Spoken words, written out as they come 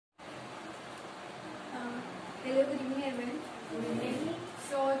Hello, good evening everyone. Good evening.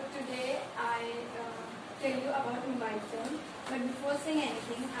 So today I tell you about mobile phone. But before saying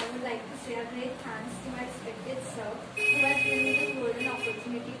anything, I would like to say a great thanks to my respected sir who has given me this golden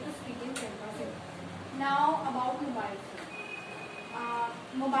opportunity to speak in front of him. Now about mobile phone.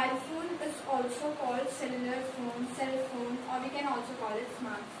 Mobile phone is also called cellular phone, cell phone, or we can also call it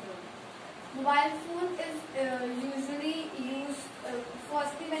smartphone. Mobile phone is usually used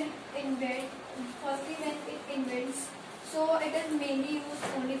firstly when it invents. So it is mainly used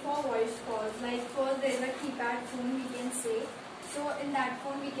only for voice calls. Like first there is a keypad phone we can say. So in that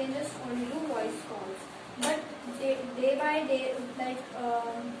phone we can just only do voice calls. But day by day,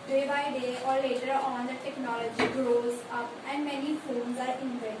 day by day or later on, the technology grows up and many phones are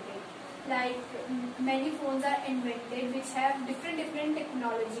invented. Like many phones are invented which have different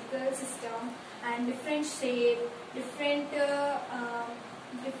technological system and different shape, different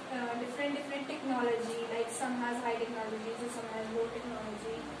technology. Like some has high technology, so some has low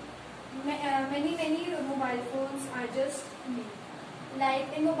technology. Many mobile phones are just made. Like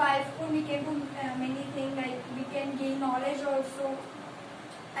in mobile phone we can do many things, like we can gain knowledge also,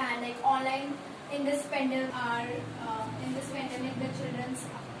 and like online in this pandemic the children's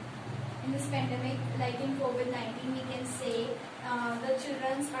in this pandemic, like in COVID-19, we can say the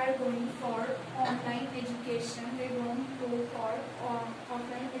children are going for online education. They don't go for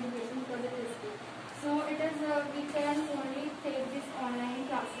offline education because it is good. So it is we can only take this online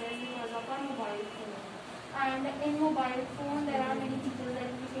classes because of our mobile phone. And in mobile phone, there are many people that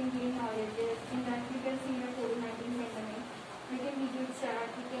we can gain knowledge. In that, we can see the COVID-19 pandemic. We can video chat.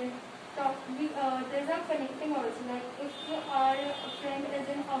 We can talk. There's a connecting also. Like if our friend is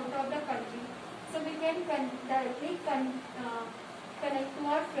in out of the country, so we can directly connect to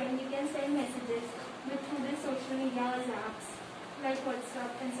our friend. We can send messages through the social media apps like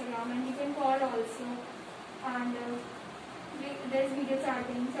WhatsApp, Instagram, and we can call also. And there's video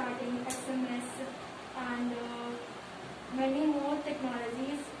chatting, SMS, and many more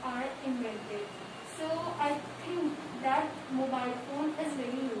technologies are invented. So I think that mobile phone is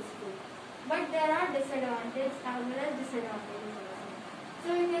very useful, but there are disadvantages as well as disadvantages.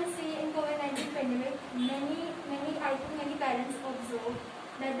 So you can see in COVID-19 pandemic, many parents observe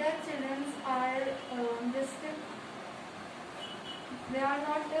that their children are they are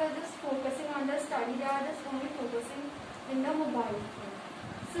not just focusing on the study, they are just only focusing in the mobile phone.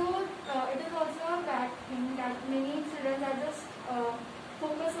 So it is also a bad thing that many children are just don't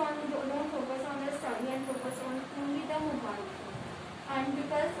focus on their study and focus on only the mobile phone. And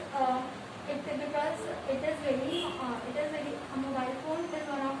because it is very mobile phone is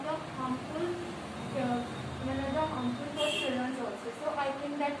one of the harmful for children also. So I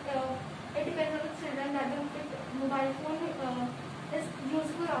think that it depends on the children that mobile phone is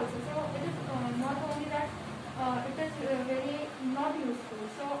useful also. So it is not only that it is very not useful.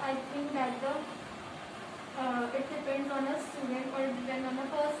 So I think that it depends on a student or it depends on a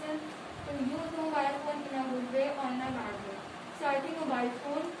person to use mobile phone in a good way or in a bad way. So I think mobile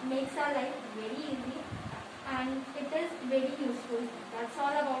phone makes our life very easy and it is very useful. That's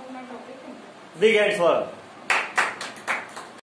all about my topic. Big hands for